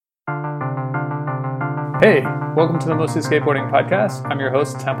Hey, welcome to the Mostly Skateboarding Podcast. I'm your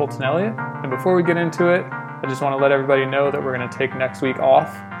host, Templeton Elliott, and before we get into it, I just want to let everybody know that we're going to take next week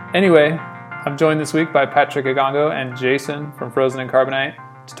off. Anyway, I'm joined this week by Patrick Agongo and Jason from Frozen and Carbonite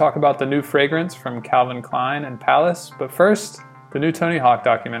to talk about the new fragrance from Calvin Klein and Palace, but first, the new Tony Hawk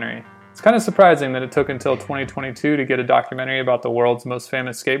documentary. It's kind of surprising that it took until 2022 to get a documentary about the world's most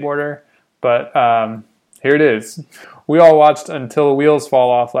famous skateboarder, but here it is. We all watched Until the Wheels Fall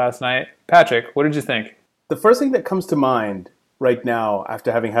Off last night. Patrick, what did you think? The first thing that comes to mind right now, after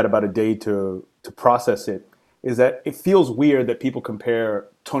having had about a day to process it, is that it feels weird that people compare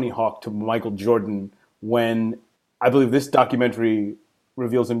Tony Hawk to Michael Jordan when I believe this documentary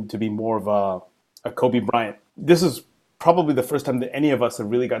reveals him to be more of a Kobe Bryant. This is probably the first time that any of us have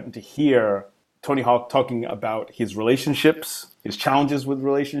really gotten to hear Tony Hawk talking about his relationships, his challenges with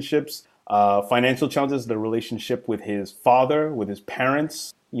relationships, financial challenges, the relationship with his father, with his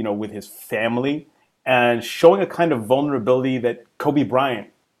parents, with his family, and showing a kind of vulnerability that Kobe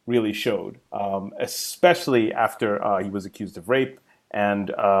Bryant really showed, especially after he was accused of rape and,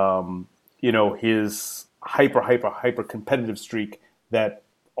 his hyper competitive streak that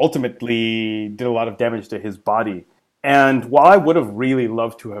ultimately did a lot of damage to his body. And while I would have really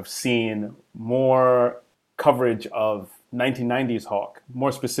loved to have seen more coverage of 1990s Hawk,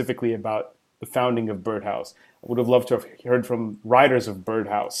 more specifically about the founding of Birdhouse, I would have loved to have heard from riders of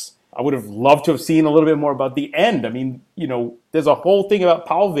Birdhouse. I would have loved to have seen a little bit more about the end. I mean, there's a whole thing about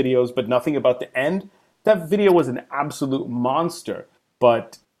Powell videos, but nothing about the end. That video was an absolute monster,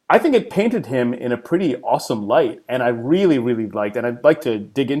 but I think it painted him in a pretty awesome light. And I really, really liked, and I'd like to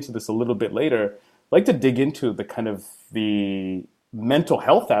dig into this a little bit later, like to dig into the kind of the mental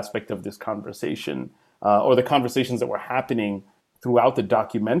health aspect of this conversation, or the conversations that were happening throughout the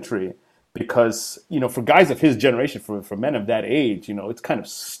documentary. Because, for guys of his generation, for men of that age, it's kind of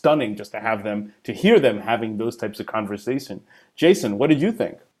stunning just to hear them having those types of conversation. Jason, what did you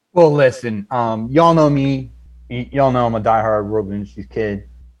think? Well, listen, y'all know me. Y'all know I'm a diehard World Industries kid.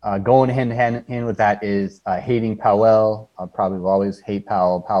 Going hand in hand with that is hating Powell. I probably will always hate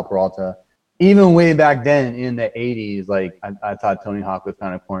Powell Peralta. Even way back then in the 80s, I thought Tony Hawk was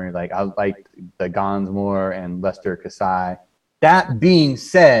kind of corny. I liked the Gonsmore and Lester Kasai. That being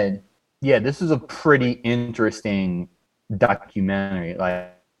said, yeah, this is a pretty interesting documentary.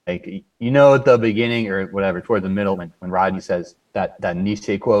 At the beginning or whatever, toward the middle, when Rodney says that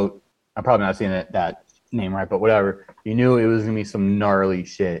Nietzsche quote, I'm probably not saying that name right, but whatever. You knew it was gonna be some gnarly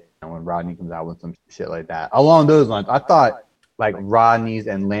shit when Rodney comes out with some shit like that. Along those lines, I thought Rodney's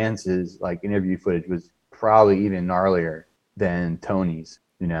and Lance's interview footage was probably even gnarlier than Tony's.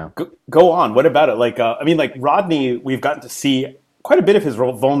 Go on. What about it? Rodney, we've gotten to see quite a bit of his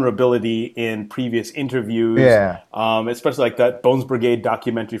vulnerability in previous interviews. Yeah. Especially that Bones Brigade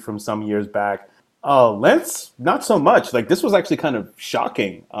documentary from some years back. Lance, not so much. This was actually kind of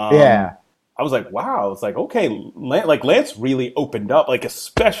shocking. Yeah. I was like, wow. It's okay. Lance really opened up,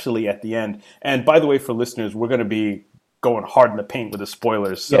 especially at the end. And by the way, for listeners, we're going to be going hard in the paint with the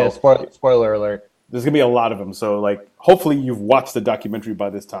spoilers. So yeah, spoiler alert. There's going to be a lot of them. So hopefully you've watched the documentary by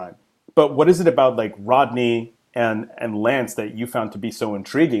this time. But what is it about Rodney and Lance that you found to be so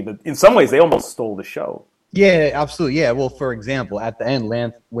intriguing that in some ways they almost stole the show? Yeah, absolutely. Yeah. Well, for example, at the end,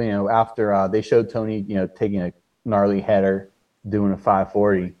 Lance, after they showed Tony, taking a gnarly header, doing a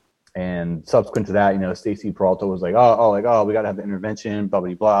 540, and subsequent to that, Stacy Peralta was like, oh, we got to have the intervention, blah,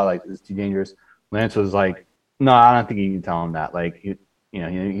 blah, blah, it's too dangerous. Lance was like, no, I don't think you can tell him that.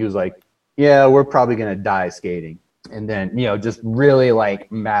 He was like, yeah, we're probably going to die skating. And then, just really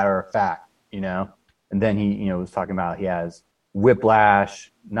matter of fact, And then he, was talking about he has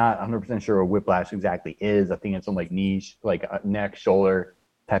whiplash. Not 100% sure what whiplash exactly is. I think it's some niche, a neck, shoulder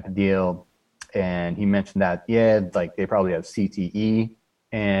type of deal. And he mentioned that, they probably have CTE.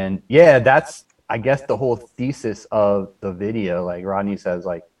 And that's, I guess, the whole thesis of the video. Rodney says,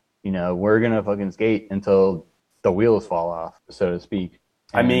 we're going to fucking skate until the wheels fall off, so to speak.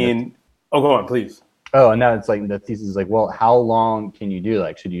 And go on, please. Oh, and now it's the thesis is well, how long can you do?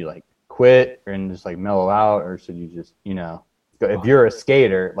 Should you quit and just mellow out, or should you just go? If you're a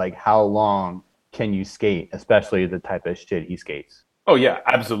skater, how long can you skate, especially the type of shit he skates? Oh yeah,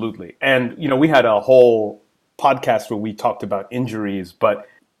 absolutely. And we had a whole podcast where we talked about injuries, but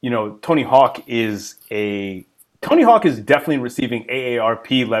Tony Hawk is definitely receiving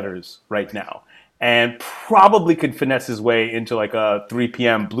AARP letters right now, and probably could finesse his way into a 3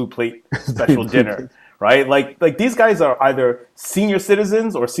 p.m. blue plate special dinner. Right? These guys are either senior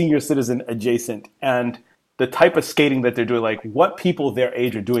citizens or senior citizen adjacent. And the type of skating that they're doing, what people their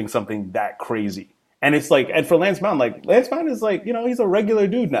age are doing something that crazy. And it's and for Lance Mountain, Lance Mountain is he's a regular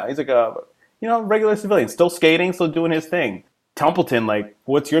dude now. He's regular civilian, still skating, still doing his thing. Templeton, like,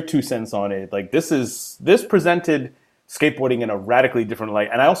 what's your 2 cents on it? Like, this presented skateboarding in a radically different light.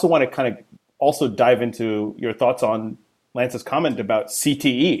 And I also want to kind of also dive into your thoughts on Lance's comment about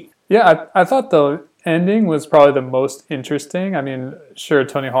CTE. Yeah, I thought the ending was probably the most interesting. I mean, sure,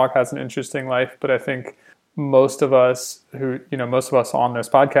 Tony Hawk has an interesting life, but I think most of us on this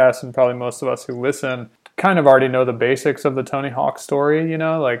podcast and probably most of us who listen kind of already know the basics of the Tony Hawk story,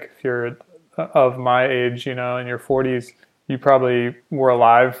 like if you're of my age, in your 40s, you probably were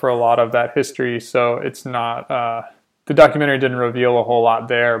alive for a lot of that history. So it's not, the documentary didn't reveal a whole lot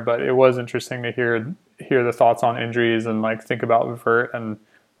there, but it was interesting to hear the thoughts on injuries and like think about vert and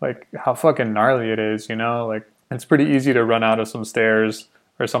like how fucking gnarly it is, like it's pretty easy to run out of some stairs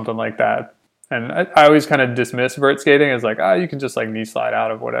or something like that. And I always kind of dismiss vert skating as like, you can just like knee slide out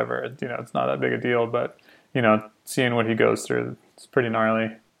of whatever. It's not that big a deal, but seeing what he goes through, it's pretty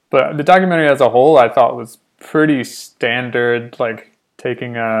gnarly. But the documentary as a whole, I thought was pretty standard, like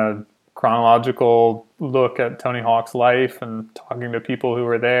taking a chronological look at Tony Hawk's life and talking to people who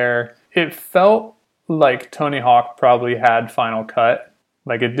were there. It felt like Tony Hawk probably had Final Cut.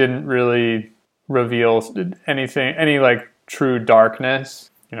 Like it didn't really reveal any like true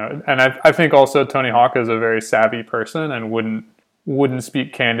darkness, and I think also Tony Hawk is a very savvy person and wouldn't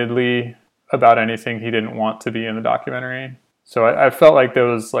speak candidly about anything he didn't want to be in the documentary. So I felt like there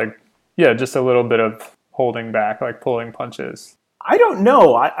was like, just a little bit of holding back, like pulling punches. I don't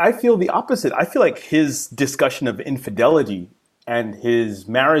know. I feel the opposite. I feel like his discussion of infidelity and his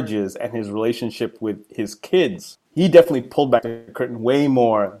marriages and his relationship with his kids, he definitely pulled back the curtain way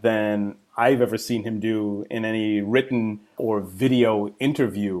more than I've ever seen him do in any written or video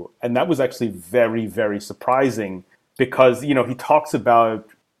interview. And that was actually very, very surprising because, he talks about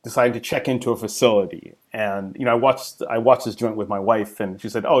deciding to check into a facility. And, I watched this joint with my wife and she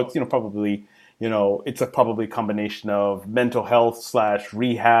said, it's, probably, it's probably a combination of mental health /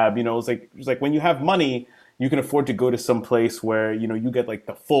 rehab. It's like when you have money, you can afford to go to some place where, you get like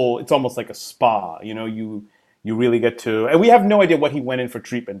the full, it's almost like a spa, you really get to, and we have no idea what he went in for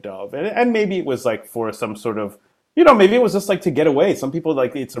treatment of. And maybe it was like for some sort of, maybe it was just like to get away. Some people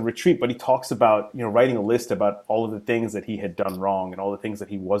like it's a retreat, but he talks about, writing a list about all of the things that he had done wrong and all the things that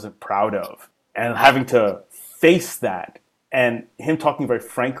he wasn't proud of and having to face that. And him talking very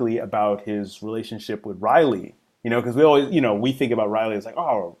frankly about his relationship with Riley, because we always, we think about Riley as like,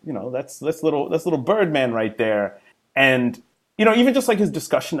 that's little Birdman right there. And, even just like his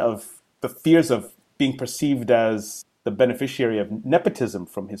discussion of the fears of being perceived as the beneficiary of nepotism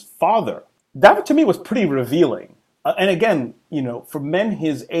from his father, that to me was pretty revealing. And again, for men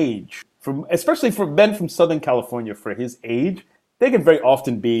his age, especially for men from Southern California for his age, they can very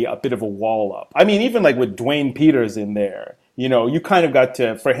often be a bit of a wall up. I mean, even like with Dwayne Peters in there, you kind of got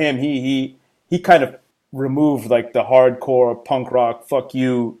to, for him, he kind of removed like the hardcore punk rock, fuck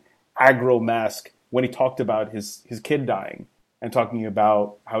you, aggro mask when he talked about his kid dying and talking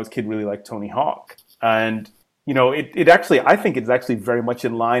about how his kid really liked Tony Hawk. And, it actually, I think it's actually very much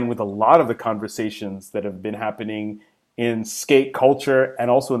in line with a lot of the conversations that have been happening in skate culture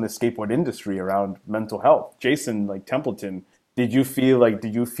and also in the skateboard industry around mental health. Jason, like Templeton, did you feel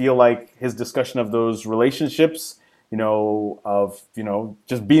like his discussion of those relationships,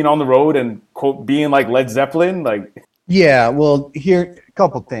 just being on the road and quote, being like Led Zeppelin, like? Yeah, well, here, a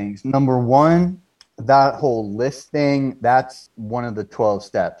couple things. Number one, that whole list thing, that's one of the 12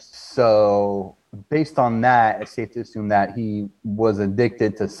 steps. So based on that, it's safe to assume that he was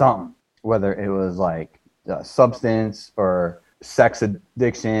addicted to something, whether it was like substance or sex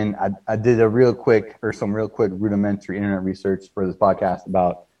addiction. I did some real quick rudimentary internet research for this podcast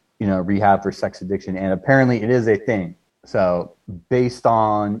about, rehab for sex addiction. And apparently it is a thing. So based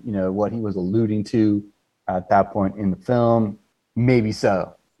on, what he was alluding to at that point in the film, maybe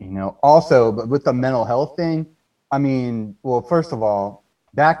so. Also, but with the mental health thing, I mean, well, first of all,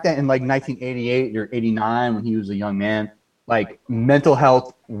 back then in like 1988 or 89, when he was a young man, like mental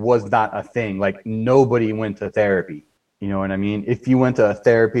health was not a thing. Like nobody went to therapy. You know what I mean? If you went to a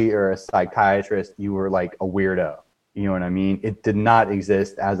therapy or a psychiatrist, you were like a weirdo. You know what I mean? It did not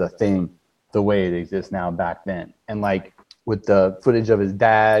exist as a thing the way it exists now back then. And like with the footage of his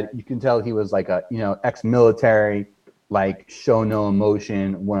dad, you can tell he was like a, ex-military, like show no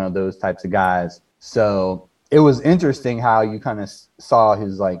emotion, one of those types of guys. So it was interesting how you kind of saw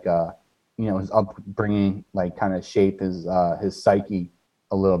his like, his upbringing, like kind of shape his psyche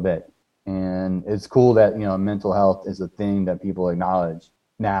a little bit. And it's cool that, mental health is a thing that people acknowledge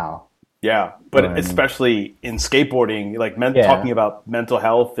now. Yeah, but especially in skateboarding, like talking about mental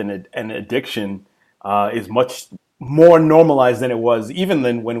health and addiction is much more normalized than it was even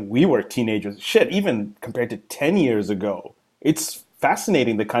than when we were teenagers. Shit, even compared to 10 years ago. It's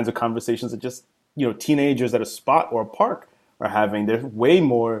fascinating the kinds of conversations that just, teenagers at a spot or a park are having. They're way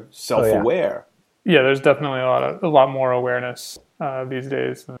more self-aware. Yeah, there's definitely a lot more awareness these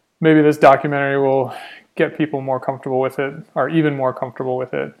days. Maybe this documentary will get people more comfortable with it, or even more comfortable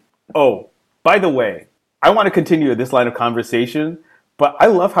with it. Oh, by the way, I want to continue this line of conversation, but I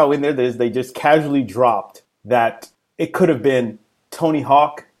love how in there they just casually dropped that it could have been Tony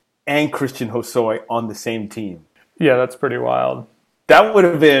Hawk and Christian Hosoi on the same team. Yeah, that's pretty wild. That would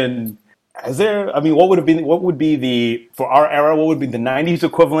have been, what would be for our era, what would be the 90s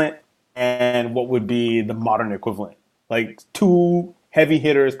equivalent and what would be the modern equivalent? Like two heavy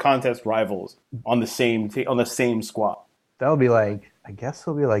hitters, contest rivals on the same squad. That would be like, I guess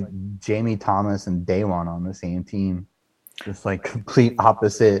it'll be like Jamie Thomas and Daewon on the same team. Just like complete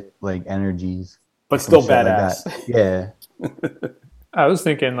opposite like energies. But still badass. Like yeah. I was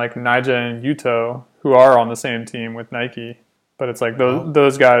thinking like Nyjah and Yuto, who are on the same team with Nike, but it's like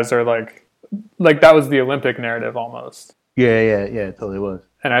those guys are like that was the Olympic narrative almost. Yeah, it totally was.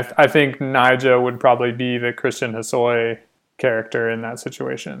 And I think Nyjah would probably be the Christian Hosoi character in that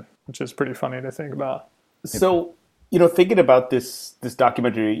situation, which is pretty funny to think about. So, thinking about this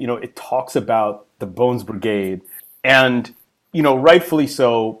documentary, it talks about the Bones Brigade, and, rightfully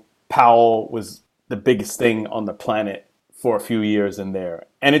so, Powell was the biggest thing on the planet for a few years in there.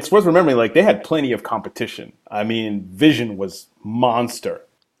 And it's worth remembering, like, they had plenty of competition. I mean, Vision was monster.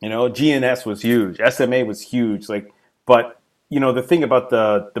 GNS was huge. SMA was huge. But, the thing about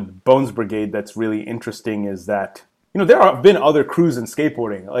the Bones Brigade that's really interesting is that, there have been other crews in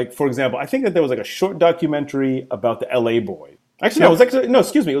skateboarding. Like, for example, I think that there was like a short documentary about the LA Boys. Actually,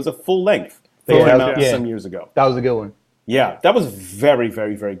 it was a full length. They came out some years ago. That was a good one. Yeah, that was very,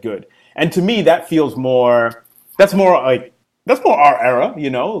 very, very good. And to me, that feels that's more our era,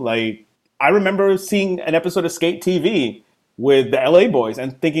 Like, I remember seeing an episode of Skate TV with the LA Boys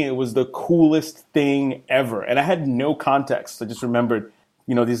and thinking it was the coolest thing ever. And I had no context. I just remembered,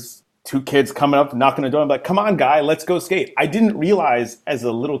 these two kids coming up, knocking the door. I'm like, come on, guy, let's go skate. I didn't realize as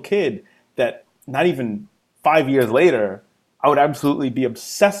a little kid that not even 5 years later, I would absolutely be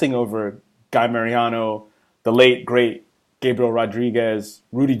obsessing over Guy Mariano, the late, great Gabriel Rodriguez,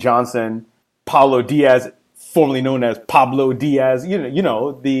 Rudy Johnson, Paulo Diaz, formerly known as Pablo Diaz.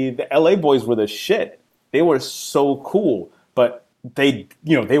 The LA Boys were the shit. They were so cool, but they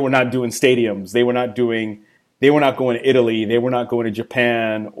were not doing stadiums. They were not going to Italy. They were not going to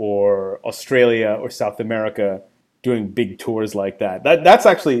Japan or Australia or South America doing big tours like that. That's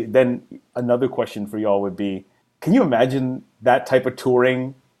actually then another question for y'all would be, can you imagine that type of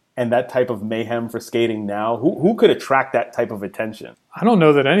touring and that type of mayhem for skating now? Who could attract that type of attention? I don't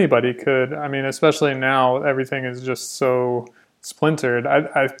know that anybody could. I mean, especially now, everything is just so splintered.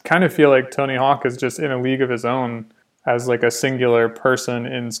 I kind of feel like Tony Hawk is just in a league of his own as like a singular person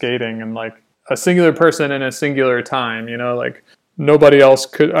in skating and like a singular person in a singular time, like nobody else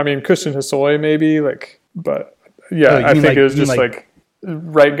could. I mean, Christian Hosoi maybe, but yeah, I think it was just like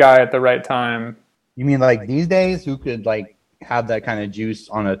right guy at the right time. You mean like these days, who could like have that kind of juice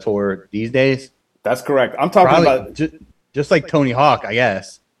on a tour these days? That's correct. I'm talking about just like Tony Hawk, I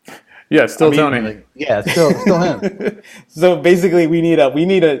guess. Yeah, still Tony. Still him. So basically, we need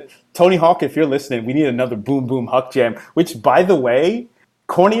a Tony Hawk. If you're listening, we need another Boom Boom Huck Jam. Which, by the way,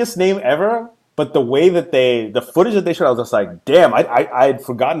 corniest name ever. But the way that the footage that they showed, I was just like, damn, I had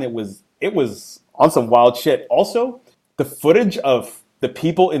forgotten it was on some wild shit. Also, the footage of the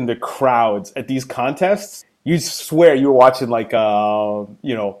people in the crowds at these contests, you swear you were watching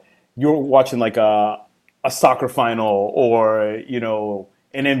a soccer final or,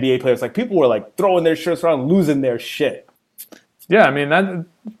 an NBA player. It's like people were like throwing their shirts around, losing their shit. Yeah, I mean,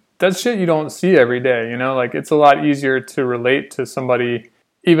 that's shit you don't see every day, Like, it's a lot easier to relate to somebody,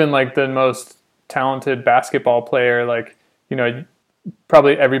 even like the most talented basketball player, like,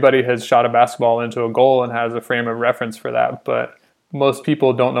 probably everybody has shot a basketball into a goal and has a frame of reference for that, but most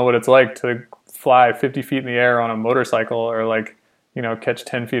people don't know what it's like to fly 50 feet in the air on a motorcycle or like, catch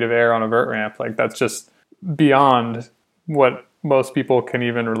 10 feet of air on a vert ramp. Like, that's just beyond what most people can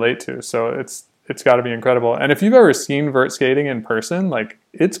even relate to. So it's got to be incredible. And if you've ever seen vert skating in person, like,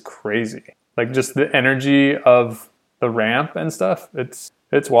 it's crazy. Like, just the energy of the ramp and stuff, it's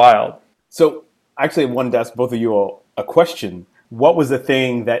wild. So actually, I wanted to ask both of you a question. What was the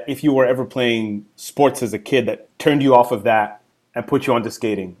thing that if you were ever playing sports as a kid that turned you off of that and put you onto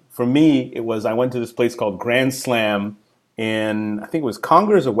skating? For me, it was I went to this place called Grand Slam in, I think it was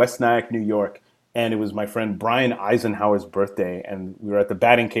Congers or West Nyack, New York. And it was my friend Brian Eisenhower's birthday. And we were at the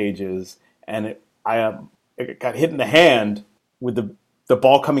batting cages. And it it got hit in the hand with the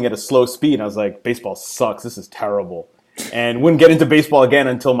ball coming at a slow speed. And I was like, baseball sucks. This is terrible. And wouldn't get into baseball again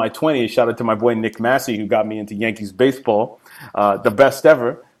until my 20s. Shout out to my boy Nick Massey, who got me into Yankees baseball, the best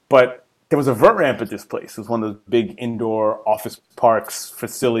ever. But there was a vert ramp at this place. It was one of those big indoor office parks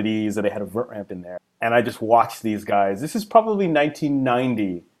facilities, and they had a vert ramp in there. And I just watched these guys. This is probably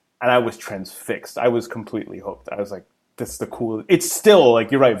 1990, and I was transfixed. I was completely hooked. I was like, this is the coolest. It's still,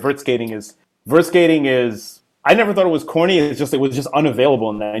 like, you're right, vert skating is, I never thought it was corny. It was just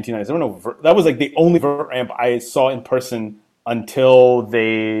unavailable in the 1990s. There were no that was like the only vert ramp I saw in person until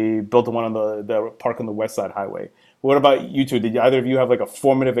they built the one on the park on the West Side Highway. What about you two? Did either of you have like a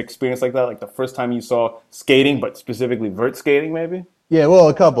formative experience like that? Like the first time you saw skating, but specifically vert skating maybe? Yeah, well,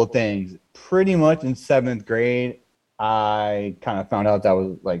 a couple of things. Pretty much in 7th grade, I kind of found out that I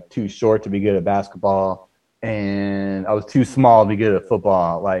was like too short to be good at basketball. And I was too small to be good at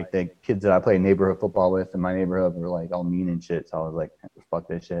football. Like the kids that I played neighborhood football with in my neighborhood were like all mean and shit. So I was like, fuck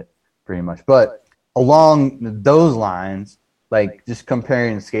this shit, pretty much. But along those lines, like just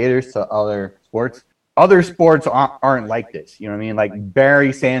comparing skaters to other sports aren't like this. You know what I mean? Like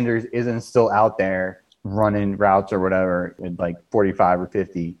Barry Sanders isn't still out there running routes or whatever at like 45 or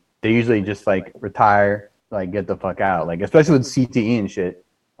 50. They usually just like retire, like get the fuck out. Like especially with CTE and shit.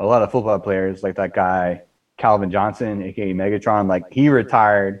 A lot of football players, like that guy Calvin Johnson, aka Megatron, like he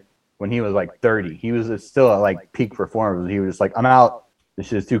retired when he was like 30. He was still at like peak performance. He was just like, I'm out. This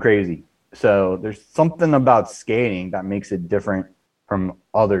shit is too crazy. So there's something about skating that makes it different from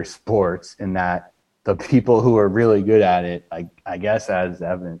other sports in that the people who are really good at it, I guess as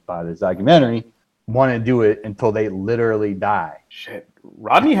evidenced by this documentary, want to do it until they literally die. Shit.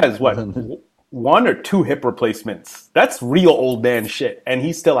 Rodney has what? 1 or 2 hip replacements. That's real old man shit. And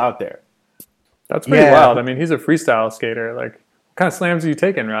he's still out there. That's pretty wild. I mean, he's a freestyle skater. Like, what kind of slams are you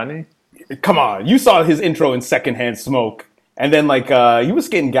taking, Rodney? Come on. You saw his intro in Secondhand Smoke. And then, like, he was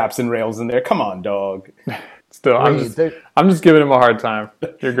getting gaps and rails in there. Come on, dog. Still, I'm just giving him a hard time.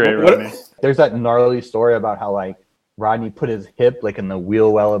 You're great, Rodney. There's that gnarly story about how, like, Rodney put his hip, like, in the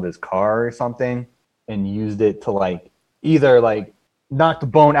wheel well of his car or something and used it to, like, either, like, knock the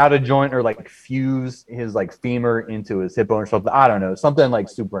bone out of joint or, like, fuse his, like, femur into his hip bone or something. I don't know. Something, like,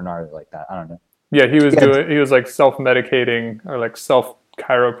 super gnarly like that. I don't know. Yeah, he was like self-medicating or like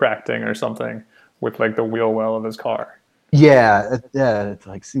self-chiropracting or something with like the wheel well of his car. Yeah, it's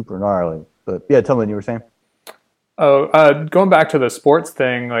like super gnarly. But yeah, tell me what you were saying. Oh, going back to the sports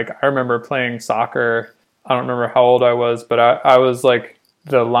thing, like I remember playing soccer. I don't remember how old I was, but I was like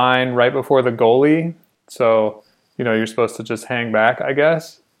the line right before the goalie. So, you know, you're supposed to just hang back, I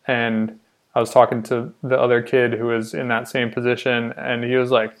guess. And I was talking to the other kid who was in that same position, and he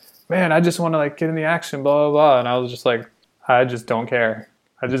was like, man, I just want to like get in the action, blah, blah, blah. And I was just like, I just don't care.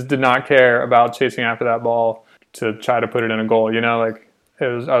 I just did not care about chasing after that ball to try to put it in a goal. You know, like I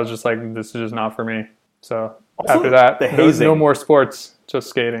was just like, this is just not for me. So also, after that, no more sports, just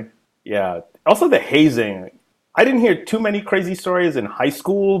skating. Yeah. Also the hazing. I didn't hear too many crazy stories in high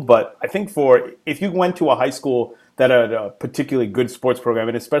school, but I think if you went to a high school that had a particularly good sports program,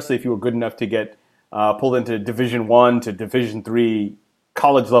 and especially if you were good enough to get pulled into Division I to Division III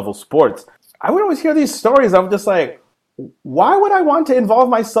college level sports, I would always hear these stories. I'm just like, why would I want to involve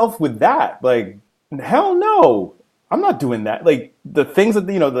myself with that? Like, hell no, I'm not doing that. Like the things that,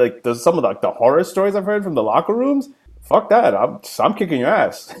 you know, like some of the horror stories I've heard from the locker rooms, fuck that. I'm kicking your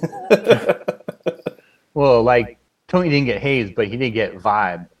ass. Well, like Tony didn't get hazed, but he did get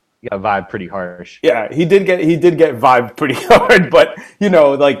vibed. He got vibed pretty harsh. Yeah, he did get vibed pretty hard, but you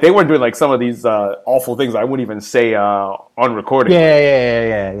know, like they weren't doing like some of these awful things I wouldn't even say on recording.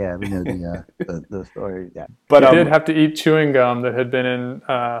 Yeah. We know the story. Yeah, but he did have to eat chewing gum that had been in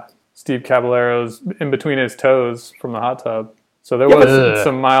Steve Caballero's in between his toes from the hot tub. So there was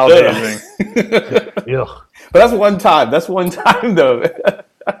some mild hazing. But that's one time. That's one time though.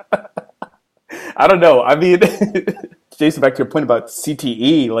 I don't know. I mean, Jason, back to your point about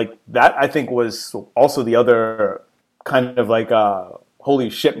CTE, like that I think was also the other kind of like holy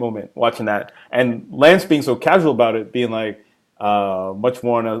shit moment watching that. And Lance being so casual about it, being like much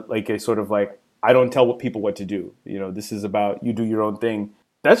more like a sort of like, I don't tell people what to do. You know, this is about you do your own thing.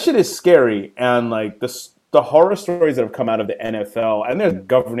 That shit is scary. And like the horror stories that have come out of the NFL, and there's a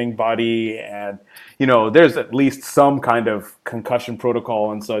governing body, and you know, there's at least some kind of concussion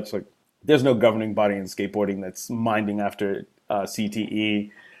protocol and such. Like, there's no governing body in skateboarding that's minding after CTE.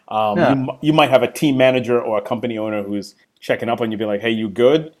 You might have a team manager or a company owner who's checking up on you, be like, "Hey, you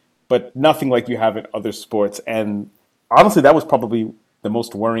good?" But nothing like you have in other sports. And honestly, that was probably the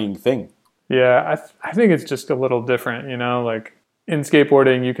most worrying thing. Yeah, I think it's just a little different. You know, like in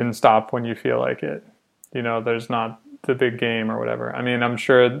skateboarding, you can stop when you feel like it. there's not the big game or whatever. I mean, I'm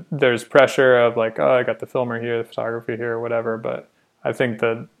sure there's pressure of like, oh, I got the filmer here, the photography here, or whatever, but I think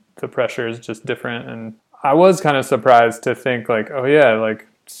that the pressure is just different. And I was kind of surprised to think like, oh yeah, like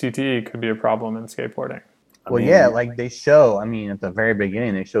CTE could be a problem in skateboarding. Yeah, like they show, I mean, at the very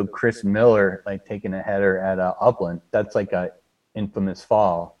beginning, they showed Chris Miller like taking a header at Upland. That's like a infamous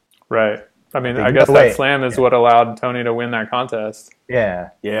fall. Right. I mean, I guess that slam is what allowed Tony to win that contest. Yeah.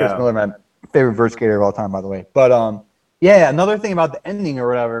 Chris Miller, my favorite vert skater of all time, by the way. But yeah, another thing about the ending or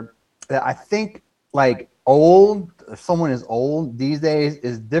whatever, that I think like if someone is old these days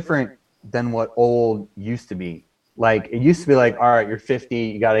is different than what old used to be. Like it used to be like, all right, you're 50,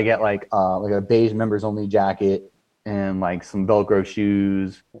 you got to get like a beige members only jacket and like some Velcro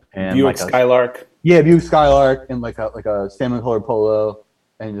shoes and Buick Skylark. Yeah, Buick Skylark and like a salmon colored polo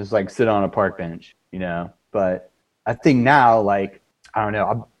and just like sit on a park bench, But I think now, like, I don't know,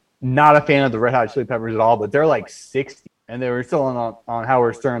 I'm not a fan of the Red Hot Chili Peppers at all, but they're like 60 and they were still on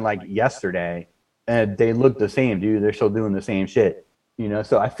Howard Stern like yesterday and they look the same, dude. They're still doing the same shit,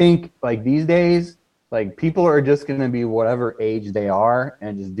 So I think like these days, like people are just going to be whatever age they are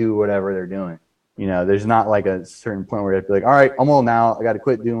and just do whatever they're doing. There's not like a certain point where you have to be like, all right, I'm old now. I got to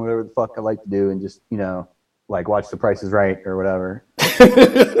quit doing whatever the fuck I like to do and just, like watch The Price is Right or whatever.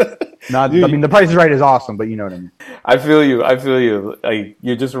 I mean, The Price is Right is awesome, but you know what I mean. I feel you. Like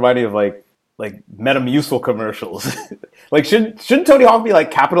you're just reminding me of like Metamucil commercials. Like shouldn't Tony Hawk be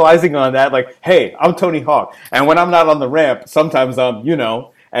like capitalizing on that? Like, hey, I'm Tony Hawk, and when I'm not on the ramp, sometimes I'm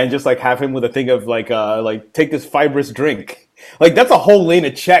and just like have him with a thing of like take this fibrous drink. Like that's a whole lane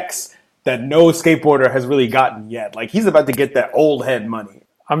of checks that no skateboarder has really gotten yet. Like he's about to get that old head money.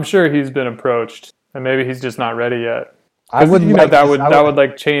 I'm sure he's been approached, and maybe he's just not ready yet. I would that would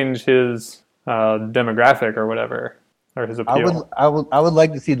like change his demographic or whatever, or his appeal. I would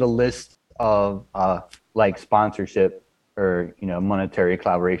like to see the list of like sponsorship or monetary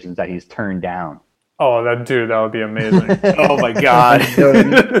collaborations that he's turned down. Oh, that would be amazing. Oh my god.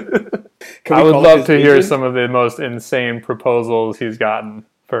 I would love to hear some of the most insane proposals he's gotten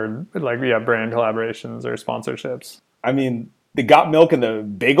for brand collaborations or sponsorships. I mean, the Got Milk and the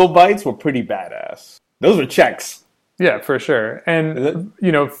Bagel Bites were pretty badass. Those were checks. Yeah, for sure. And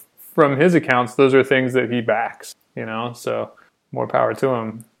from his accounts, those are things that he backs, so more power to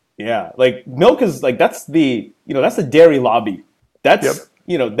him. Yeah, like Milk is like that's the dairy lobby. That's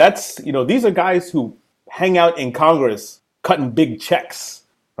these are guys who hang out in Congress cutting big checks,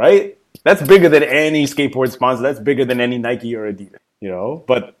 right? That's bigger than any skateboard sponsor. That's bigger than any Nike or Adidas,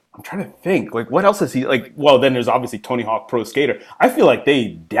 But I'm trying to think, like, what else is he like? Well, then there's obviously Tony Hawk Pro Skater. I feel like they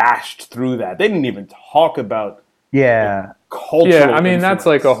dashed through that. They didn't even talk about cultural. Yeah, I mean that's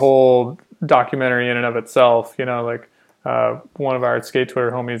like a whole documentary in and of itself. One of our skate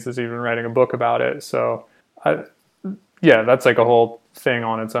Twitter homies is even writing a book about it. So, that's like a whole thing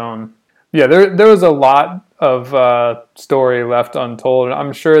on its own. Yeah, there was a lot of story left untold.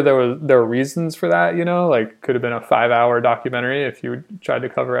 I'm sure there were reasons for that. Like could have been a 5-hour documentary if you tried to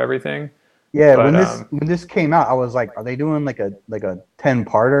cover everything. Yeah, but, when this came out, I was like, are they doing like a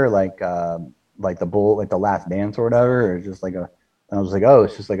 10-parter like the Bull, like The Last Dance or whatever, or just like I was like, oh,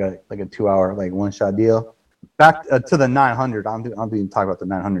 it's just like a 2-hour like one-shot deal. Back to the 900. I don't even talk about the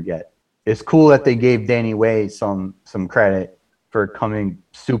 900 yet. It's cool that they gave Danny Way some credit for coming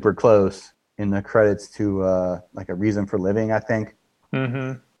super close in the credits to like A Reason for Living, I think.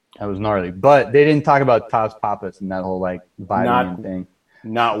 Mm-hmm. That was gnarly. But they didn't talk about Tops Papas and that whole like vitamin thing.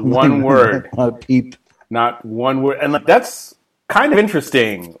 Not one word. Peep. Not one word. And like that's kind of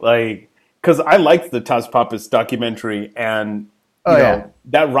interesting. Like, because I liked the Tops Papas documentary, and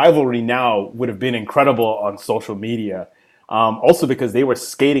that rivalry now would have been incredible on social media. Also because they were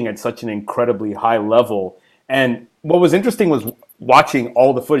skating at such an incredibly high level. And what was interesting was watching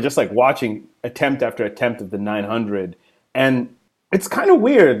all the footage, just like watching attempt after attempt of the 900. And it's kind of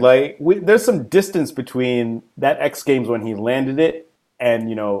weird. Like there's some distance between that X Games when he landed it and,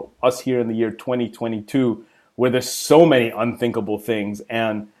 us here in the year 2022, where there's so many unthinkable things.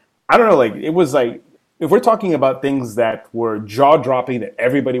 And I don't know, like it was like, if we're talking about things that were jaw-dropping that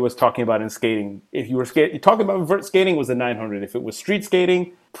everybody was talking about in skating, if you were talking about vert skating, it was the 900. If it was street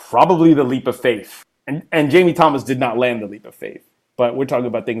skating, probably the Leap of Faith. And Jamie Thomas did not land the Leap of Faith. But we're talking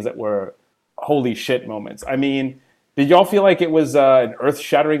about things that were holy shit moments. I mean, did y'all feel like it was an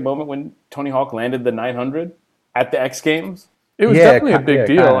earth-shattering moment when Tony Hawk landed the 900 at the X Games? It was definitely a big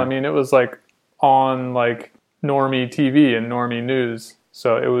deal. Kinda. I mean, it was like on like normie TV and normie news.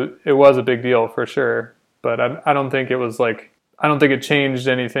 So it was a big deal for sure, but I don't think it was like, I don't think it changed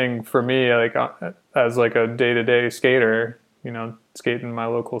anything for me like as like a day-to-day skater, skating in my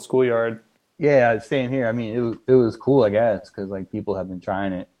local schoolyard. Yeah, same here. I mean, it was cool, I guess, because like people have been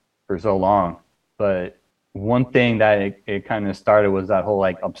trying it for so long. But one thing that it kind of started was that whole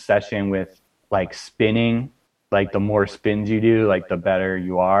like obsession with like spinning. Like the more spins you do, like the better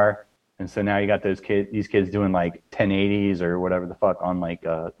you are. And so now you got these kids doing like 1080s or whatever the fuck on like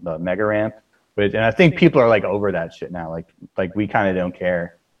the mega ramp. And I think people are like over that shit now. Like we kind of don't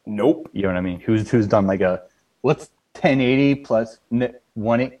care. Nope. You know what I mean? Who's done like what's 1080 plus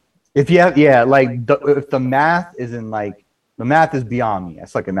 180? If you have, yeah, like if the math isn't like, the math is beyond me. I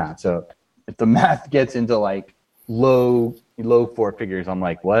suck at math. So if the math gets into like low four figures, I'm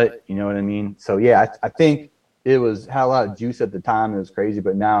like, what? You know what I mean? So yeah, I think it had a lot of juice at the time. It was crazy,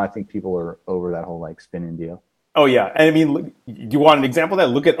 but now I think people are over that whole like spinning deal. Oh yeah, and I mean, look, you want an example of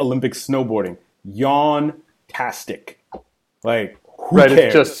that? Look at Olympic snowboarding. Yawn-tastic. Like, who cares?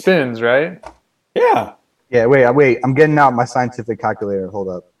 It just spins, right? Yeah. Yeah, wait. I'm getting out my scientific calculator. Hold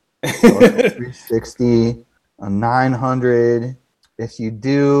up. 360, a 900. If you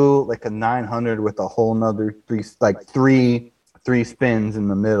do like a 900 with a whole nother three spins in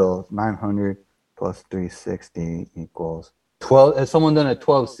the middle, 900 plus 360 equals 12. Has someone done a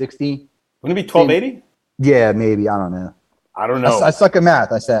 1260? Wouldn't it be 1280? Yeah, maybe. I don't know. I don't know. I suck at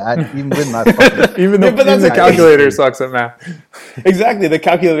math. I said, even with my even the calculator sucks at math. Exactly. The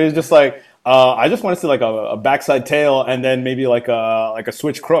calculator is just like, I just want to see like a backside tail and then maybe like a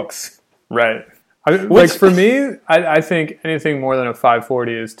switch crooks. Right. Like for me, I think anything more than a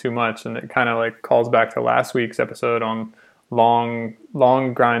 540 is too much, and it kind of like calls back to last week's episode on long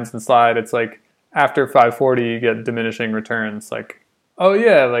grinds and slide. It's like after 540, you get diminishing returns. Like, oh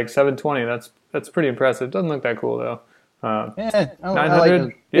yeah, like 720. That's pretty impressive. Doesn't look that cool though. 900.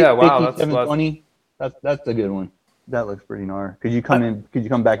 Like yeah, wow, that's 720. That's a good one. That looks pretty gnar. Could you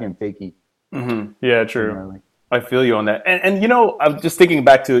come back in fakie? Mm-hmm. Yeah, true. I feel you on that. And you know, I'm just thinking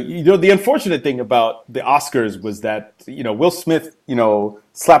back to, you know, the unfortunate thing about the Oscars was that, you know, Will Smith, you know,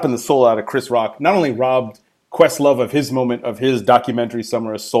 slapping the soul out of Chris Rock, not only robbed Questlove of his moment of his documentary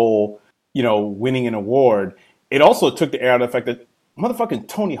Summer of Soul, you know, winning an award, it also took the air out of the fact that motherfucking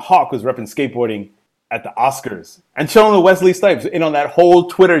Tony Hawk was repping skateboarding at the Oscars and chilling with Wesley Snipes in on that whole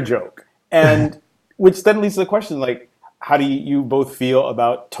Twitter joke. And which then leads to the question, like, how do you both feel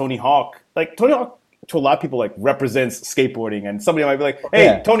about Tony Hawk? Like, Tony Hawk, to a lot of people, like, represents skateboarding, and somebody might be like, hey,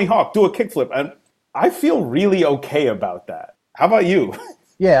 yeah, Tony Hawk, do a kickflip. And I feel really okay about that. How about you?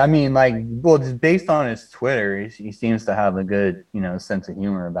 Yeah, I mean, like, well, just based on his Twitter, he seems to have a good, you know, sense of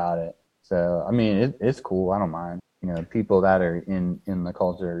humor about it. So, I mean, it's cool. I don't mind. You know, people that are in the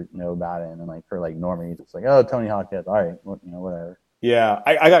culture know about it, and then, like, for, like, normies, it's like, oh, Tony Hawk, yes, all right, well, you know, whatever. Yeah,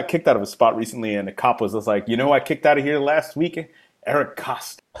 I got kicked out of a spot recently, and the cop was just like, you know who I kicked out of here last week? Eric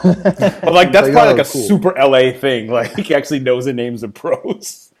Costa. But, like, that's probably, like, a cool, super LA thing. Like, he actually knows the names of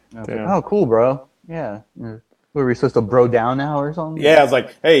pros. Like, oh, cool, bro. Yeah. Were we supposed to bro down now or something? Yeah, I was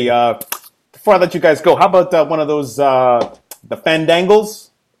like, hey, before I let you guys go, how about one of those, the Fandangles?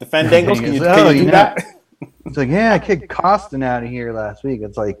 The Fandangles, can you do that? It's like, yeah, I kicked Costin out of here last week.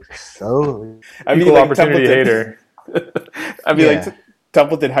 It's like, so? I mean, equal like, opportunity hater. I mean, like,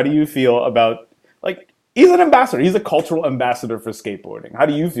 Templeton, how do you feel about, like, he's an ambassador. He's a cultural ambassador for skateboarding. How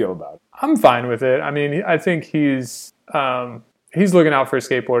do you feel about it? I'm fine with it. I mean, I think he's looking out for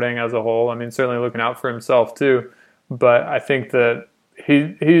skateboarding as a whole. I mean, certainly looking out for himself too. But I think that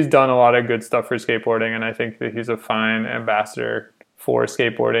he's done a lot of good stuff for skateboarding, and I think that he's a fine ambassador for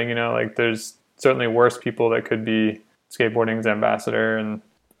skateboarding. You know, like, there's certainly worse people that could be skateboarding's ambassador, and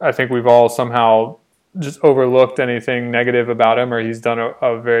I think we've all somehow just overlooked anything negative about him, or he's done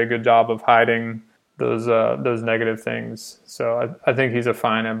a very good job of hiding those negative things. So I think he's a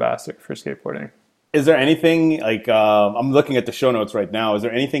fine ambassador for skateboarding. Is there anything, like, I'm looking at the show notes right now, is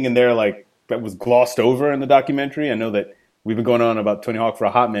there anything in there, like, that was glossed over in the documentary? I know that we've been going on about Tony Hawk for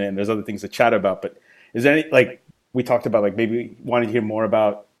a hot minute, and there's other things to chat about, but is there any, like, we talked about, like, maybe wanting to hear more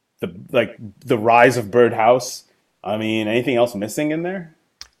about the rise of Birdhouse. I mean, anything else missing in there?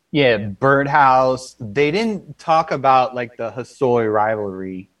 Yeah, Birdhouse. They didn't talk about, like, the Hosoi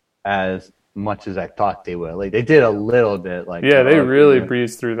rivalry as much as I thought they would. Like, they did a little bit. Like, yeah, they really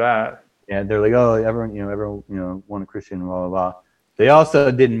breezed through that. Yeah, they're like, oh, everyone, one a Christian, blah blah blah. They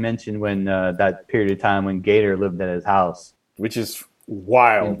also didn't mention when that period of time when Gator lived at his house, which is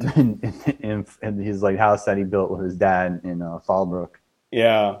wild, and his like house that he built with his dad in Fallbrook.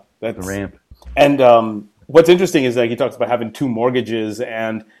 Yeah, that's the ramp. And what's interesting is that he talks about having two mortgages,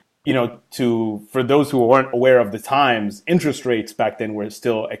 and you know, for those who weren't aware of the times, interest rates back then were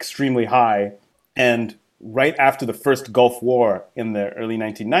still extremely high. And right after the first Gulf War in the early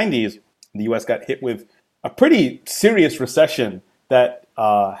 1990s, the U.S. got hit with a pretty serious recession that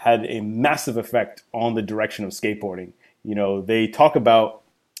had a massive effect on the direction of skateboarding. You know, they talk about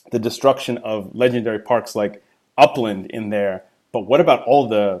the destruction of legendary parks like Upland in there, but what about all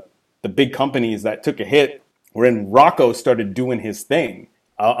the big companies that took a hit when Rocco started doing his thing?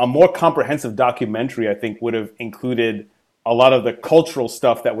 A more comprehensive documentary, I think, would have included a lot of the cultural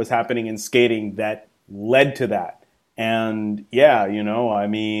stuff that was happening in skating that led to that. And yeah, you know, I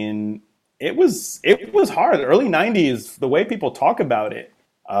mean, it was hard. Early 90s, the way people talk about it,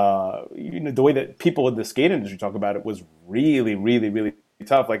 you know, the way that people in the skate industry talk about it was really, really, really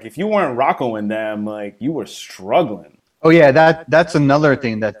tough. Like if you weren't Rocco in them, like you were struggling. Oh yeah, that's another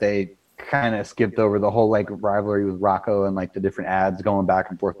thing that they kind of skipped over, the whole like rivalry with Rocco and like the different ads going back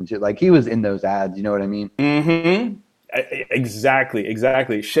and forth and shit. Like he was in those ads, you know what I mean? Mm-hmm.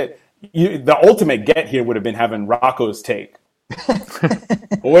 Exactly. Shit. The ultimate get here would have been having Rocco's take.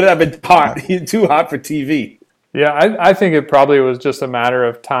 Or would it have been hot? Too hot for TV. Yeah, I think it probably was just a matter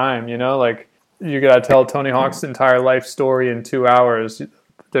of time, you know, like you got to tell Tony Hawk's entire life story in 2 hours.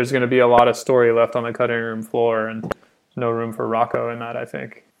 There's going to be a lot of story left on the cutting room floor and no room for Rocco in that, I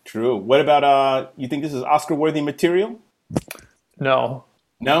think. True. What about, you think this is Oscar-worthy material? No.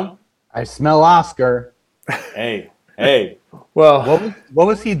 No? I smell Oscar. Hey. Well, what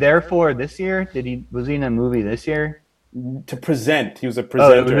was he there for this year? Was he in a movie this year? To present. He was a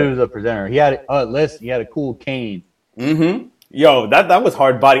presenter. Oh, he was a presenter. He had he had a cool cane. Mm-hmm. Yo, that was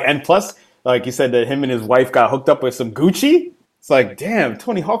hard body. And plus, like you said, that him and his wife got hooked up with some Gucci. It's like, damn,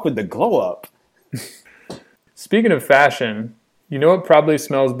 Tony Hawk with the glow up. Speaking of fashion, you know what probably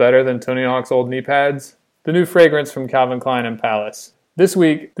smells better than Tony Hawk's old knee pads? The new fragrance from Calvin Klein and Palace. This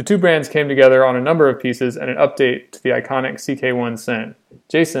week, the two brands came together on a number of pieces and an update to the iconic CK1 scent.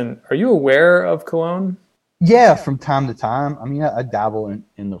 Jason, are you aware of cologne? Yeah, from time to time. I mean, I dabble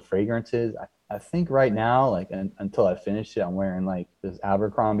in the fragrances. I think right now, like until I finish it, I'm wearing like this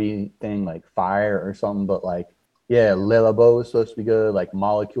Abercrombie thing, like Fire or something. But like, yeah, Le Labo is supposed to be good. Like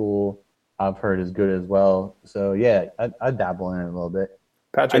Molecule, I've heard is good as well. So yeah, I dabble in it a little bit.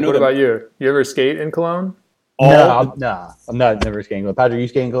 Patrick, what about you? You ever skate in cologne? No, I'm not never skating cologne. Patrick, you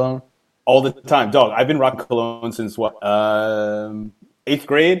skating cologne? All the time. Dog, I've been rocking cologne since what? 8th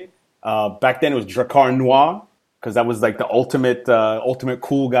grade. Back then it was Drakkar Noir, because that was like the ultimate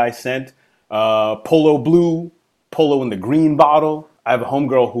cool guy scent. Polo Blue, Polo in the green bottle. I have a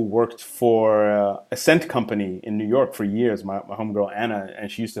homegirl who worked for a scent company in New York for years, my homegirl Anna,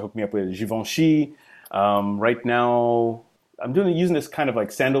 and she used to hook me up with Givenchy. Right now, I'm using this kind of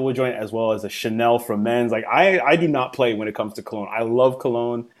like sandalwood joint as well as a Chanel for men's. Like I do not play when it comes to cologne. I love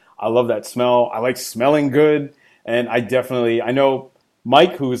cologne. I love that smell. I like smelling good. And I know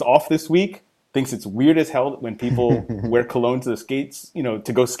Mike, who is off this week, thinks it's weird as hell when people wear cologne to the skates, you know,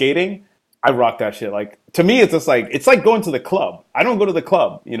 to go skating. I rock that shit. Like, to me, it's just like, it's like going to the club. I don't go to the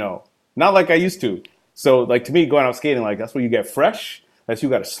club, you know, not like I used to. So, like, to me, going out skating, like, that's where you get fresh. That's, you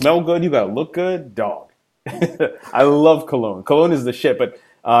got to smell good. You got to look good. Dog. I love cologne. Cologne is the shit, but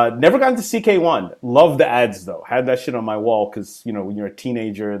never gotten to CK1. Love the ads, though. Had that shit on my wall because, you know, when you're a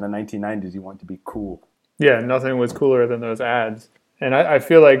teenager in the 1990s, you want to be cool. Yeah, nothing was cooler than those ads. And I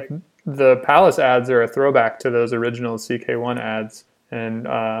feel like the Palace ads are a throwback to those original CK1 ads. And,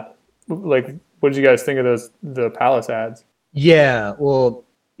 like, what did you guys think of the Palace ads? Yeah, well,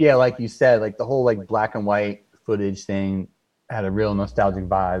 yeah, like you said, like the whole like black and white footage thing had a real nostalgic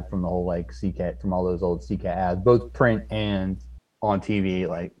vibe from the whole like CK, from all those old CK ads, both print and on TV,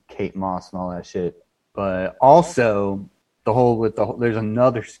 like Kate Moss and all that shit. But also there's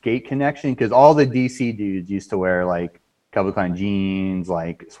another skate connection because all the DC dudes used to wear like Calvin Klein jeans,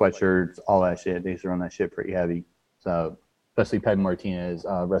 like sweatshirts, all that shit. They used to run that shit pretty heavy. So especially Peg Martinez,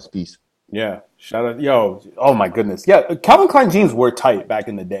 rest in peace. Yeah, shout out, yo! Oh my goodness, yeah. Calvin Klein jeans were tight back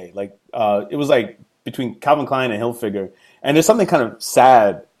in the day. Like, it was like between Calvin Klein and Hilfiger, and there's something kind of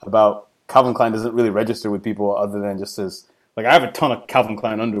sad about Calvin Klein doesn't really register with people other than just as like I have a ton of Calvin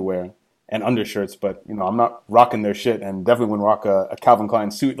Klein underwear and undershirts, but you know I'm not rocking their shit, and definitely wouldn't rock a Calvin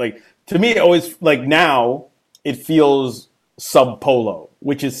Klein suit. Like to me, it always like now it feels sub polo,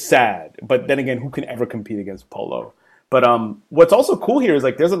 which is sad. But then again, who can ever compete against polo? But what's also cool here is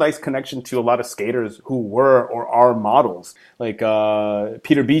like there's a nice connection to a lot of skaters who were or are models, like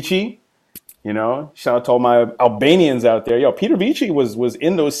Peter Beachy. You know, shout out to all my Albanians out there. Yo, Peter Beachy was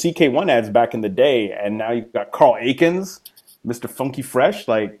in those CK1 ads back in the day, and now you've got Carl Akins, Mr. Funky Fresh.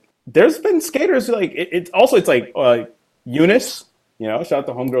 Like, there's been skaters like it's like Eunice. You know, shout out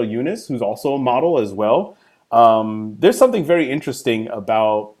to homegirl Eunice, who's also a model as well. There's something very interesting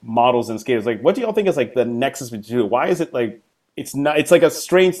about models and skaters. Like, what do y'all think is like the nexus between the two? Why is it like it's like a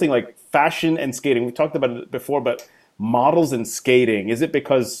strange thing, like fashion and skating? We talked about it before, but models and skating? Is it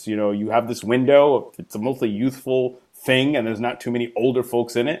because, you have this window, it's a mostly youthful thing and there's not too many older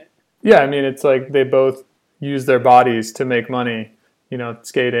folks in it? Yeah, I mean, it's like they both use their bodies to make money,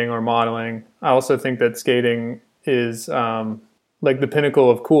 skating or modeling. I also think that skating is like the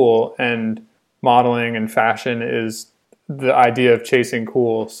pinnacle of cool, and modeling and fashion is the idea of chasing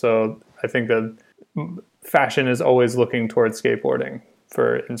cool. So I think that fashion is always looking towards skateboarding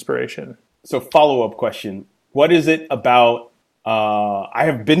for inspiration. So follow-up question. What is it about, I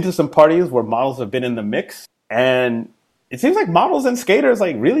have been to some parties where models have been in the mix, and it seems like models and skaters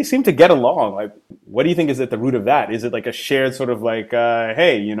like really seem to get along. Like, what do you think is at the root of that? Is it like a shared sort of like,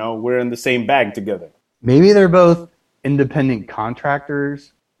 hey, we're in the same bag together? Maybe they're both independent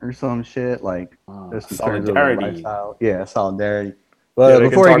contractors or some shit. Like, there's some solidarity. Yeah, solidarity. Well, they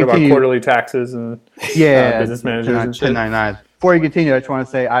before can talk about quarterly taxes and business managers and shit. 1099. Before you continue, I just want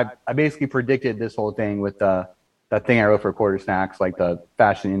to say I basically predicted this whole thing with that thing I wrote for Quarter Snacks, like the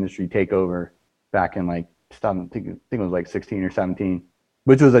fashion industry takeover back in like, I think it was like 16 or 17,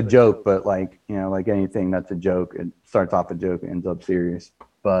 which was a joke, but like, like anything that's a joke, it starts off a joke and ends up serious.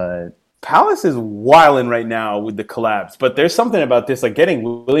 But Palace is wilding right now with the collabs, but there's something about this, like getting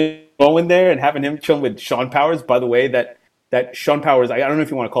Willie in there and having him chilling with Sean Powers. By the way, that Sean Powers, I don't know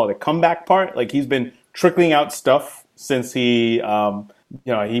if you want to call it a comeback part. Like, he's been trickling out stuff since he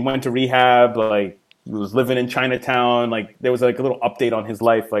went to rehab, like he was living in Chinatown. Like, there was like a little update on his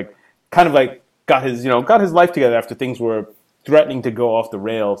life, like kind of like got his life together after things were threatening to go off the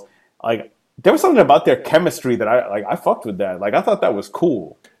rails. Like, there was something about their chemistry that I fucked with that. Like, I thought that was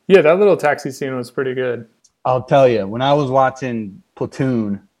cool. Yeah, that little taxi scene was pretty good. I'll tell you, when I was watching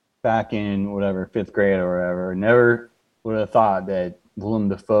Platoon back in whatever 5th grade or whatever, never would have thought that Willem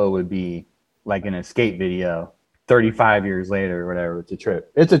Dafoe would be like in a skate video 35 years later or whatever. It's a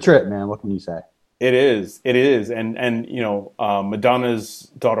trip. It's a trip, man. What can you say? It is. And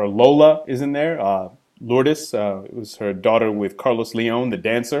Madonna's daughter Lola is in there. Lourdes, it was her daughter with Carlos Leon, the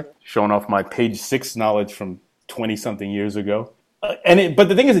dancer, showing off my Page Six knowledge from 20-something years ago. But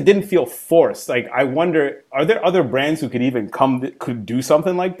the thing is, it didn't feel forced. Like, I wonder, are there other brands who could do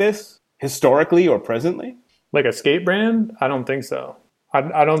something like this historically or presently? Like a skate brand? I don't think so.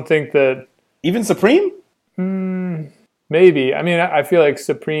 I don't think that... Even Supreme? Maybe. I mean, I feel like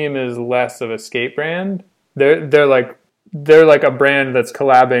Supreme is less of a skate brand. They're like a brand that's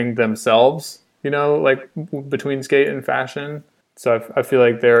collabing themselves, like between skate and fashion. So I feel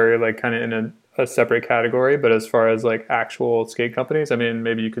like they're like kind of in a separate category. But as far as like actual skate companies, I mean,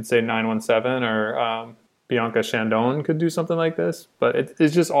 maybe you could say 917 or Bianca Chandon could do something like this. But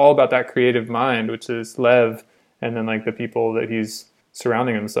it's just all about that creative mind, which is Lev, and then like the people that he's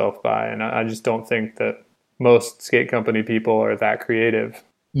surrounding himself by. And I just don't think that most skate company people are that creative.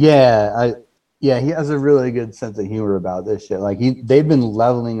 Yeah, he has a really good sense of humor about this shit. Like they've been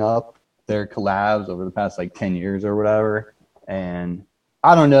leveling up their collabs over the past like 10 years or whatever. And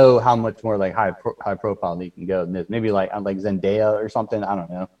I don't know how much more like high profile they can go than this. Maybe like Zendaya or something. I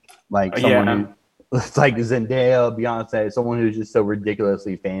don't know. Like someone who's like Zendaya, Beyonce, someone who's just so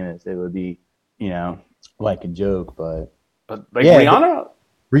ridiculously famous. It would be, like a joke. But like Rihanna?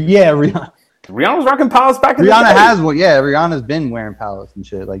 Yeah, Rihanna. Rihanna's rocking Palace back in Rihanna has one. Yeah, Rihanna's been wearing Palace and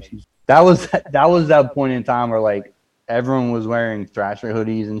shit. Like that was that point in time where like everyone was wearing Thrasher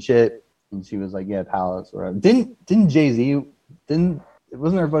hoodies and shit, and she was like, yeah, Palace. Or didn't Jay-Z wasn't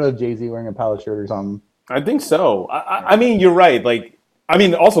there a photo of Jay-Z wearing a Palace shirt or something? I think so. I mean, you're right. Like, I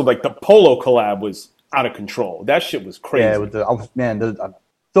mean, also like the Polo collab was out of control. That shit was crazy. Yeah, with I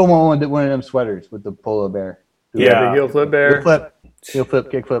still want one of them sweaters with the Polo bear. The heel flip bear. Heel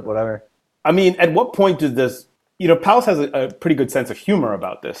flip, kick flip, whatever. I mean, at what point did this, Palace has a pretty good sense of humor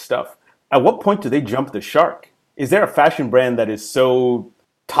about this stuff. At what point do they jump the shark? Is there a fashion brand that is so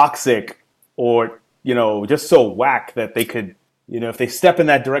toxic or, just so whack that they could, if they step in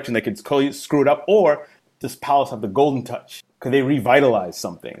that direction, they could screw it up? Or does Palace have the golden touch? Could they revitalize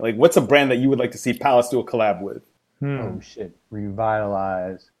something? Like, what's a brand that you would like to see Palace do a collab with? Oh, shit.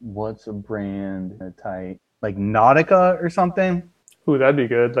 Revitalize. What's a brand tight? Like Nautica or something? Ooh, that'd be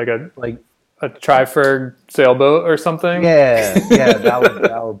good. Like a Tri-Ferg sailboat or something. Yeah,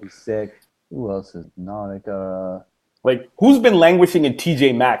 that would be sick. Who else is Nautica? Like, who's been languishing in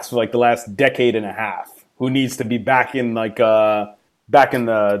TJ Maxx for like the last decade and a half? Who needs to be back in like the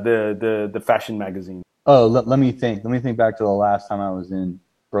fashion magazine? Oh, let me think. Let me think back to the last time I was in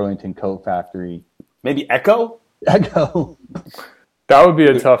Burlington Coat Factory. Maybe Echo. That would be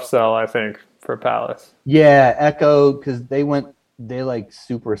a tough sell, I think, for Palace. Yeah, Echo, because they like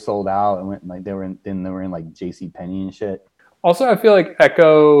super sold out and went like they were in like JCPenney and shit. Also, I feel like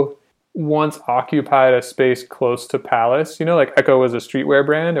Echo once occupied a space close to Palace. You know, like Echo was a streetwear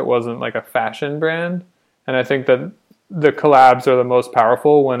brand. It wasn't like a fashion brand. And I think that the collabs are the most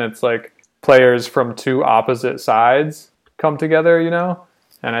powerful when it's like players from two opposite sides come together, you know?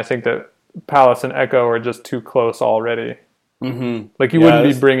 And I think that Palace and Echo are just too close already. Mm-hmm. Like you wouldn't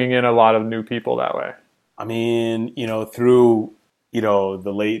be bringing in a lot of new people that way. I mean, through,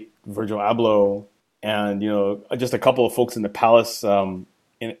 the late Virgil Abloh and, just a couple of folks in the Palace, in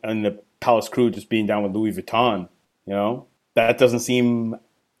the Palace crew just being down with Louis Vuitton, that doesn't seem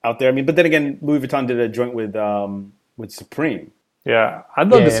out there. I mean, but then again, Louis Vuitton did a joint with Supreme. Yeah, I'd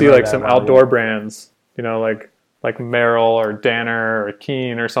love to see like some outdoor brands, like Merrill or Danner or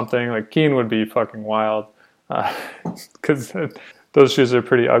Keen or something. Like Keen would be fucking wild because those shoes are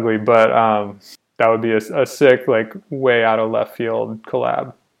pretty ugly, but that would be a sick, like way out of left field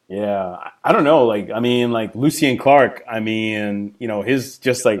collab. Yeah, I don't know. Like, I mean, like Lucien Clark, I mean,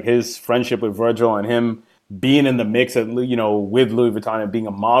 his friendship with Virgil and him being in the mix with Louis Vuitton and being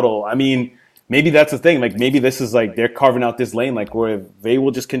a model. I mean, maybe that's the thing. Like, maybe this is like they're carving out this lane, like where they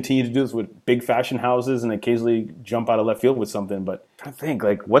will just continue to do this with big fashion houses and occasionally jump out of left field with something. But I'm trying to think,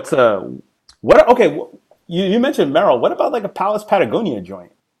 like, okay, you mentioned Merrill. What about like a Palace Patagonia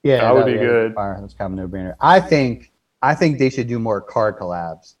joint? Yeah, that would be good. That's kind of a no-brainer. I think they should do more car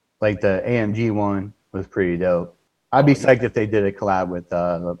collabs. Like the AMG one was pretty dope. I'd be psyched if they did a collab with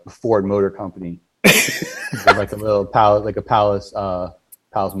the Ford Motor Company, with like a little Palace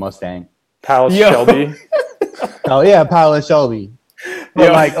Mustang. Palace Shelby. Oh yeah, Palace Shelby.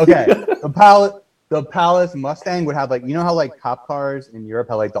 But like, okay, the Palace Mustang would have like, how like cop cars in Europe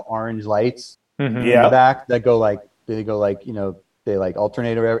have like the orange lights in the back that go like they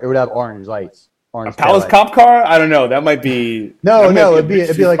alternate or whatever. It would have orange lights. A Palace cop car? I don't know. That might be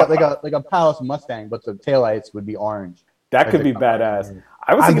it'd be like a Palace Mustang, but the taillights would be orange. That could be badass.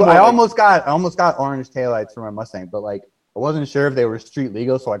 I almost got orange taillights for my Mustang, but like I wasn't sure if they were street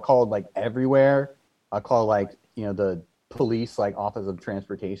legal, so I called like everywhere. I called like the police, like Office of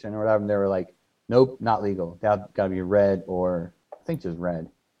Transportation or whatever, and they were like, nope, not legal. That got to be red, or I think just red.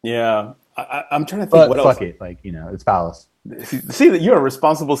 Yeah, I'm trying to think. What else? Fuck it, like it's Palace. See that you're a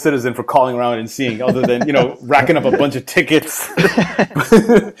responsible citizen for calling around and seeing, other than racking up a bunch of tickets.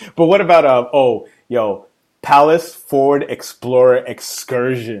 But what about Palace Ford Explorer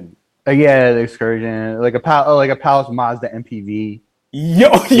Excursion? Yeah, the Excursion, like a Palace Mazda MPV.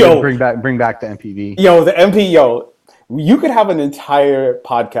 Yo, bring back the MPV. The MP. You could have an entire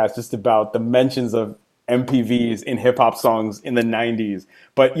podcast just about the mentions of MPVs in hip hop songs in the 90s.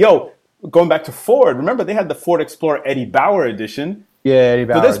 But going back to Ford, remember they had the Ford Explorer Eddie Bauer edition. Yeah, Eddie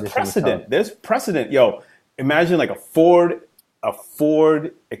Bauer. So there's precedent. Imagine like a Ford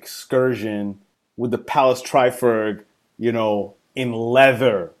Excursion with the Palace Triferg, in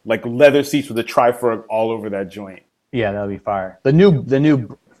leather, like leather seats with the Triferg all over that joint. Yeah, that'd be fire. The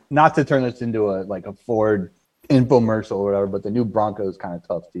new, not to turn this into a Ford infomercial or whatever, but the new Bronco is kind of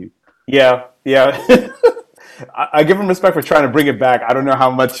tough too. Yeah. I give him respect for trying to bring it back. I don't know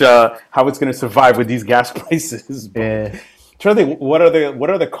how much how it's going to survive with these gas prices. Yeah. Trying to think, what are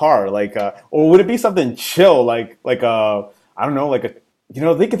the car like? Or would it be something chill like I don't know, like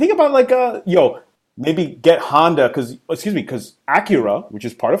they can think about like maybe get Honda because Acura, which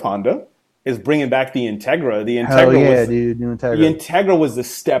is part of Honda, is bringing back the Integra. The Integra new Integra. The Integra was the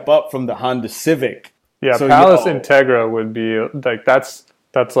step up from the Honda Civic. Yeah, so, Palace Integra would be like that's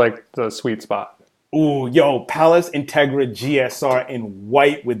like the sweet spot. Ooh, Palace Integra GSR in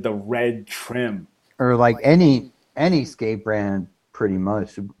white with the red trim. Or like any skate brand, pretty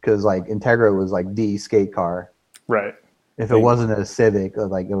much, because like Integra was like the skate car. Right. If it wasn't a Civic,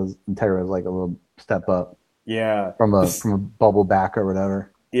 like Integra was like a little step up. Yeah. From a bubble back or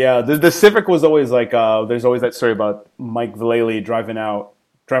whatever. Yeah, the Civic was always like there's always that story about Mike Vallely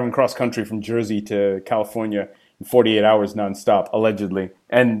driving cross country from Jersey to California. 48 hours nonstop, allegedly.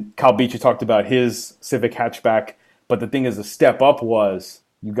 And Kyle Beachy talked about his Civic hatchback. But the thing is, the step up was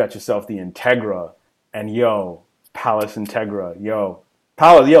you got yourself the Integra. And Palace Integra.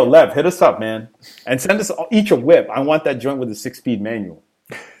 Palace, Lev, hit us up, man. And send us each a whip. I want that joint with a 6-speed manual.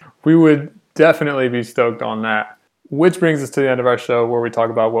 We would definitely be stoked on that. Which brings us to the end of our show where we talk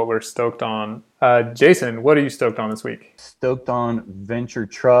about what we're stoked on. Jason, what are you stoked on this week? Stoked on Venture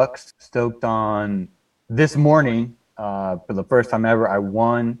Trucks. Stoked on... This morning, for the first time ever, I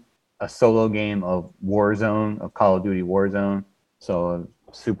won a solo game of Warzone, of Call of Duty Warzone. So I'm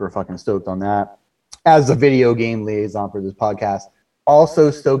super fucking stoked on that. As a video game liaison for this podcast.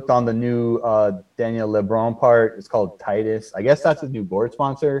 Also stoked on the new Daniel Lebrun part. It's called Titus. I guess that's his new board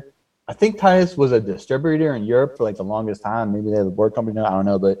sponsor. I think Titus was a distributor in Europe for like the longest time. Maybe they have a board company now. I don't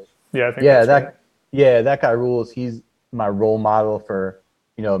know. But Yeah, I think Yeah, that's right. that guy rules. He's my role model for,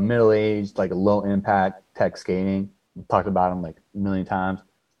 middle-aged, like low impact tech skating. We talked about him like a million times.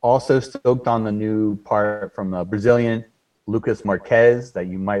 Also stoked on the new part from Brazilian Lucas Marquez that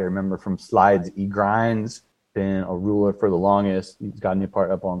you might remember from Slides E-Grinds. Been a ruler for the longest. He's got a new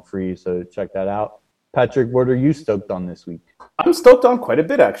part up on Free, so check that out. Patrick, what are you stoked on this week? I'm stoked on quite a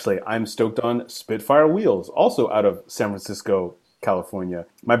bit, actually. I'm stoked on Spitfire Wheels, also out of San Francisco, California.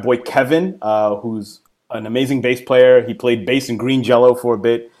 My boy Kevin, who's an amazing bass player. He played bass in Green Jello for a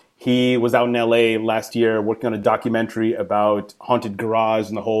bit. He was out in LA last year working on a documentary about Haunted Garage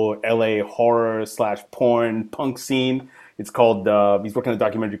and the whole LA horror / porn punk scene. It's called, he's working on a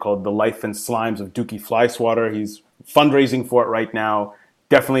documentary called The Life and Slimes of Dookie Flyswatter. He's fundraising for it right now.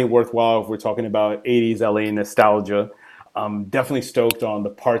 Definitely worthwhile if we're talking about 80s LA nostalgia. Definitely stoked on the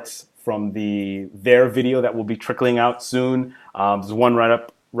parts from their video that will be trickling out soon. There's one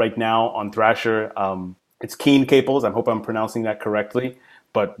right now on Thrasher. It's Keen Caples. I hope I'm pronouncing that correctly,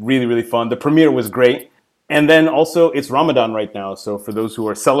 but really, really fun. The premiere was great. And then also it's Ramadan right now. So for those who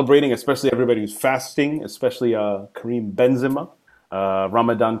are celebrating, especially everybody who's fasting, especially Kareem Benzema,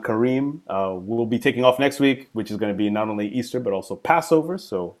 Ramadan Kareem, will be taking off next week, which is going to be not only Easter, but also Passover.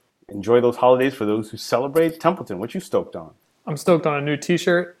 So enjoy those holidays for those who celebrate. Templeton, what you stoked on? I'm stoked on a new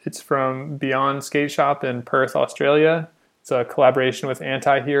t-shirt. It's from Beyond Skate Shop in Perth, Australia. It's a collaboration with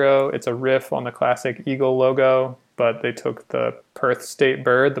Anti-Hero. It's a riff on the classic Eagle logo, but they took the Perth state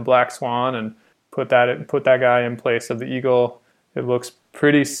bird, the black swan, and put that guy in place of the eagle. It looks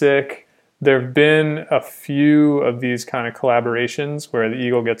pretty sick. There have been a few of these kind of collaborations where the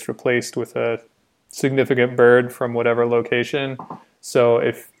eagle gets replaced with a significant bird from whatever location. So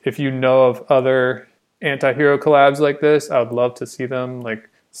if you know of other Anti-Hero collabs like this, I would love to see them like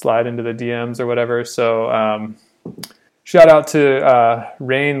slide into the DMs or whatever. So shout out to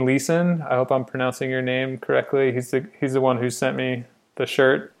Rain Leeson. I hope I'm pronouncing your name correctly. He's the one who sent me the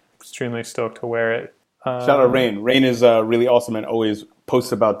shirt. Extremely stoked to wear it. Shout out Rain. Rain is really awesome and always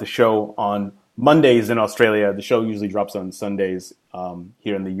posts about the show on Mondays in Australia. The show usually drops on Sundays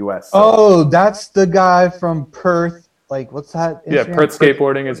here in the U.S. So. Oh, that's the guy from Perth. Like, what's that? Yeah, Perth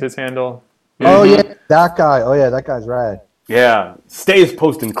Skateboarding is his handle. Oh, yeah, that guy. Oh, yeah, that guy's rad. Yeah, stays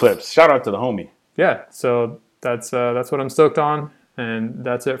posting clips. Shout out to the homie. Yeah, so that's what I'm stoked on. And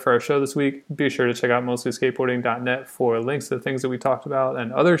that's it for our show this week. Be sure to check out mostlyskateboarding.net for links to the things that we talked about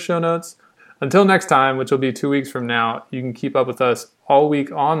and other show notes. Until next time, which will be 2 weeks from now, you can keep up with us all 2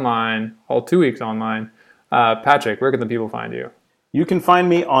 weeks online. Patrick, where can the people find you? You can find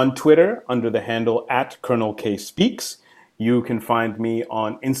me on Twitter under the handle @ColonelKSpeaks. You can find me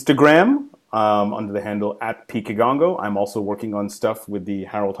on Instagram under the handle @PKigongo. I'm also working on stuff with the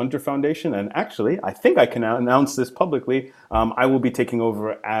Harold Hunter Foundation. And actually, I think I can announce this publicly. I will be taking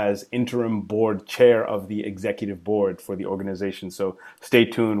over as interim board chair of the executive board for the organization. So stay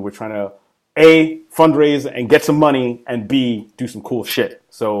tuned. We're trying to A, fundraise and get some money, and B, do some cool shit.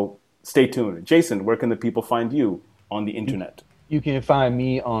 So stay tuned. Jason, where can the people find you on the internet? You can find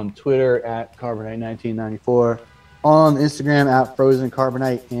me on Twitter @Carbonite1994, on Instagram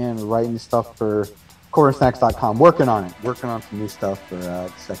 @FrozenCarbonite, and writing stuff for quartersnacks.com. Working on some new stuff for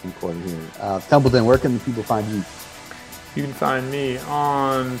the second quarter here. Templeton, where can the people find you? You can find me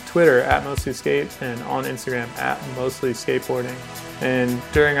on Twitter @MostlySkate and on Instagram @MostlySkateboarding. And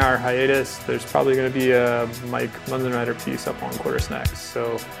during our hiatus, there's probably going to be a Mike Munzenrider piece up on Quarter Snacks,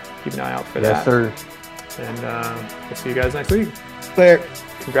 so keep an eye out for that. Yes, sir. And we'll see you guys next week. Clear.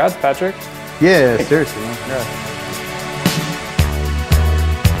 Congrats, Patrick. Yeah, seriously, man. Congrats.